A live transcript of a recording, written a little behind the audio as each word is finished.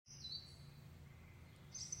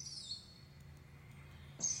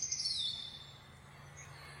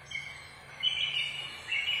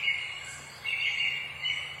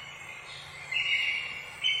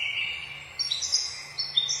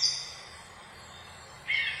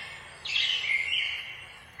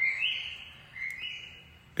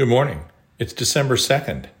Good morning. It's December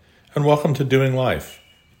 2nd, and welcome to Doing Life,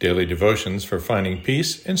 daily devotions for finding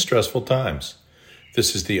peace in stressful times.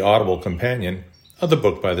 This is the audible companion of the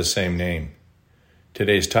book by the same name.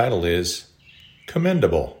 Today's title is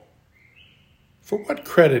Commendable. For what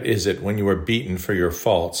credit is it when you are beaten for your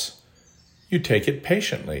faults? You take it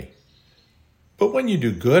patiently. But when you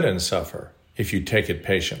do good and suffer, if you take it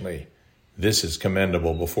patiently, this is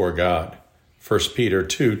commendable before God. 1 Peter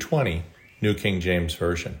 2:20, New King James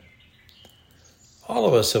Version. All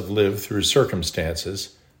of us have lived through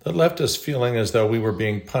circumstances that left us feeling as though we were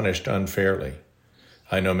being punished unfairly.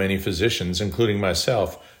 I know many physicians, including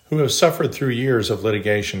myself, who have suffered through years of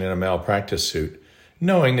litigation in a malpractice suit,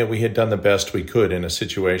 knowing that we had done the best we could in a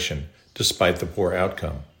situation, despite the poor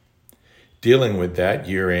outcome. Dealing with that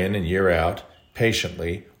year in and year out,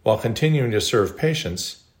 patiently, while continuing to serve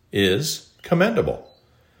patients, is commendable.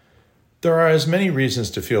 There are as many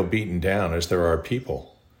reasons to feel beaten down as there are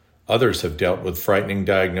people. Others have dealt with frightening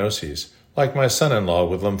diagnoses, like my son-in-law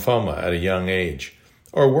with lymphoma at a young age.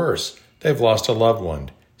 Or worse, they've lost a loved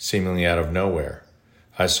one, seemingly out of nowhere.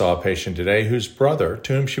 I saw a patient today whose brother,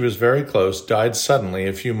 to whom she was very close, died suddenly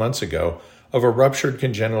a few months ago of a ruptured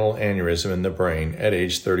congenital aneurysm in the brain at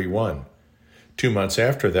age 31. 2 months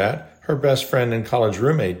after that, her best friend and college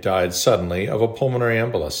roommate died suddenly of a pulmonary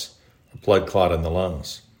embolus, a blood clot in the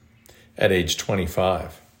lungs, at age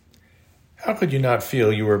 25. How could you not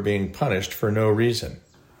feel you were being punished for no reason?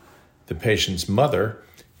 The patient's mother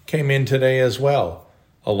came in today as well,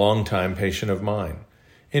 a longtime patient of mine.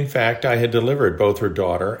 In fact, I had delivered both her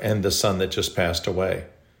daughter and the son that just passed away.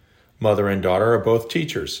 Mother and daughter are both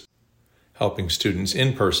teachers, helping students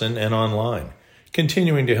in person and online,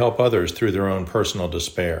 continuing to help others through their own personal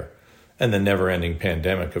despair and the never-ending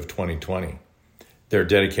pandemic of 2020. Their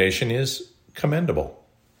dedication is commendable.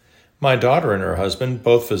 My daughter and her husband,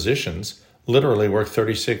 both physicians, literally work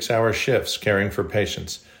 36-hour shifts caring for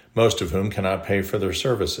patients, most of whom cannot pay for their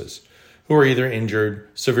services, who are either injured,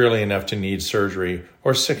 severely enough to need surgery,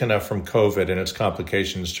 or sick enough from COVID and its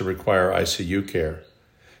complications to require ICU care.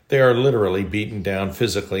 They are literally beaten down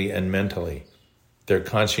physically and mentally. Their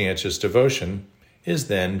conscientious devotion is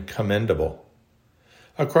then commendable.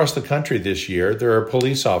 Across the country this year, there are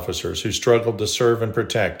police officers who struggled to serve and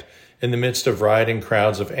protect in the midst of rioting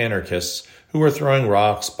crowds of anarchists who were throwing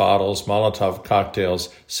rocks, bottles, Molotov cocktails,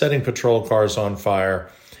 setting patrol cars on fire,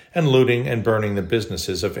 and looting and burning the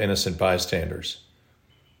businesses of innocent bystanders.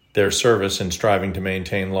 Their service in striving to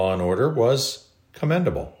maintain law and order was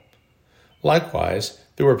commendable. Likewise,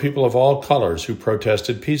 there were people of all colors who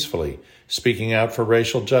protested peacefully, speaking out for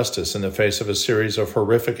racial justice in the face of a series of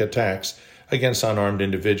horrific attacks against unarmed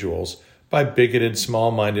individuals by bigoted,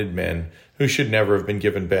 small-minded men who should never have been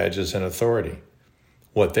given badges and authority.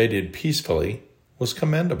 What they did peacefully was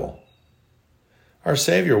commendable. Our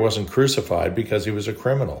Savior wasn't crucified because he was a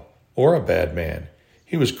criminal or a bad man.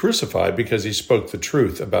 He was crucified because he spoke the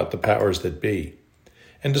truth about the powers that be,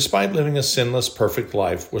 and despite living a sinless, perfect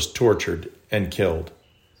life, was tortured and killed.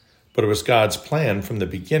 But it was God's plan from the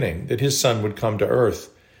beginning that his Son would come to earth,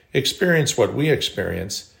 experience what we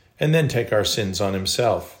experience, and then take our sins on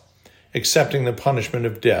himself, accepting the punishment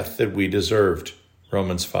of death that we deserved.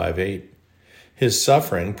 Romans 5:8. His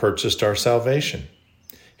suffering purchased our salvation.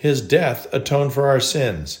 His death atoned for our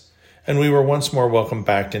sins, and we were once more welcomed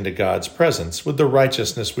back into God's presence with the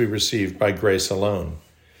righteousness we received by grace alone.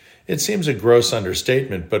 It seems a gross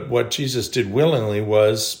understatement, but what Jesus did willingly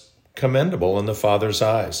was commendable in the Father's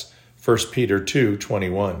eyes. 1 Peter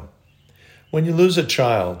 2:21. When you lose a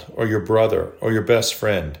child or your brother or your best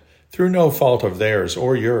friend, through no fault of theirs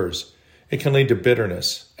or yours, it can lead to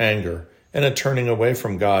bitterness, anger, and a turning away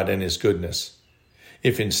from God and his goodness.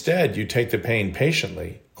 If instead you take the pain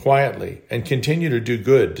patiently, quietly, and continue to do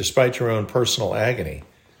good despite your own personal agony,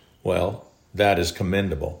 well, that is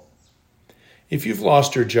commendable. If you've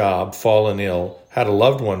lost your job, fallen ill, had a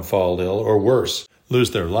loved one fall ill, or worse,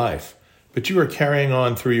 lose their life, but you are carrying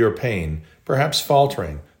on through your pain, perhaps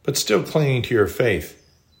faltering, but still clinging to your faith,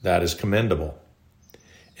 that is commendable.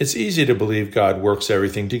 It's easy to believe God works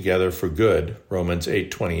everything together for good, Romans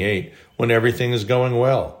 8:28, when everything is going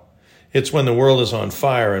well. It's when the world is on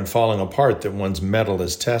fire and falling apart that one's mettle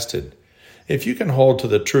is tested. If you can hold to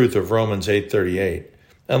the truth of Romans 8:38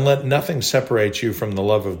 and let nothing separate you from the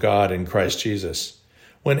love of God in Christ Jesus,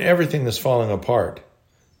 when everything is falling apart,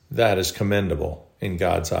 that is commendable in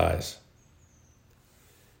God's eyes.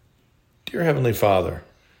 Dear Heavenly Father,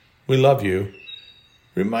 we love you.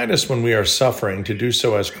 Remind us when we are suffering to do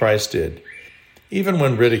so as Christ did, even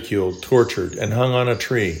when ridiculed, tortured, and hung on a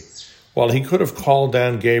tree. While he could have called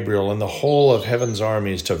down Gabriel and the whole of heaven's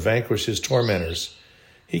armies to vanquish his tormentors,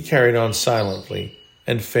 he carried on silently,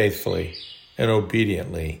 and faithfully and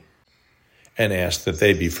obediently, and ask that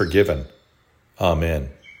they be forgiven. Amen.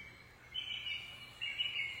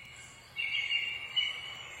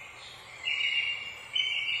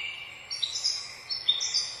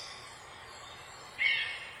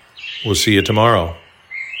 We'll see you tomorrow.